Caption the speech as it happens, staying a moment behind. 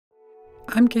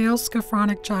I'm Gail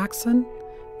Skowronek-Jackson,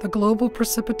 the Global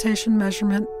Precipitation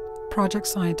Measurement Project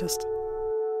Scientist.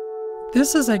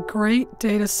 This is a great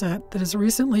data set that has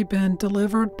recently been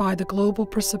delivered by the Global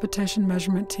Precipitation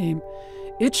Measurement team.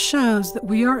 It shows that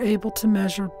we are able to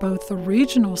measure both the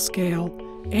regional scale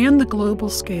and the global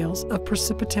scales of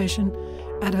precipitation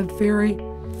at a very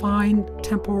fine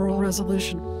temporal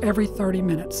resolution every 30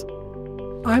 minutes.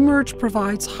 IMERG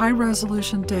provides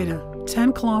high-resolution data,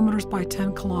 10 kilometers by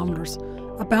 10 kilometers,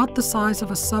 about the size of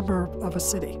a suburb of a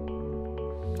city.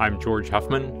 I'm George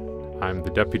Huffman. I'm the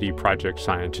Deputy Project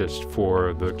Scientist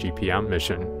for the GPM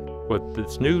mission. What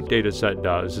this new data set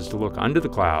does is to look under the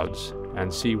clouds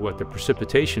and see what the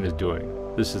precipitation is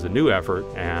doing. This is a new effort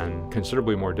and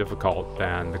considerably more difficult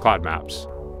than the cloud maps.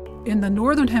 In the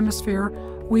northern hemisphere,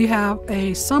 we have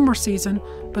a summer season,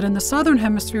 but in the southern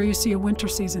hemisphere, you see a winter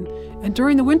season. And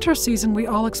during the winter season, we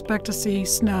all expect to see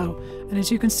snow. And as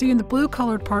you can see in the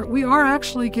blue-colored part, we are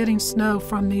actually getting snow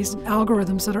from these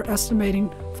algorithms that are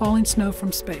estimating falling snow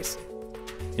from space.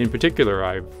 In particular,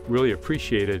 I've really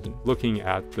appreciated looking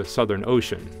at the Southern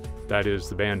Ocean. That is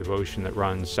the band of ocean that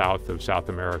runs south of South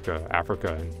America,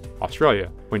 Africa, and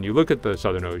Australia. When you look at the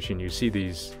Southern Ocean, you see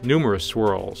these numerous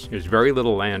swirls. There's very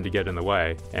little land to get in the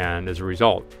way, and as a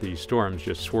result, these storms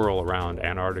just swirl around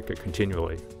Antarctica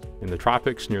continually. In the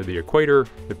tropics near the equator,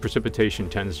 the precipitation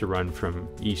tends to run from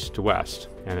east to west,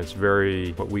 and it's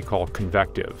very what we call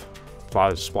convective. A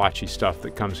lot of splotchy stuff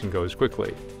that comes and goes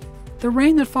quickly. The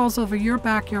rain that falls over your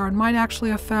backyard might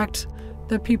actually affect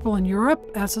the people in Europe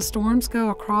as the storms go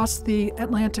across the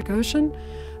Atlantic Ocean.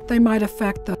 They might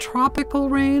affect the tropical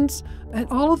rains, and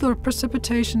all of the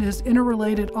precipitation is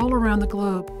interrelated all around the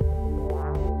globe.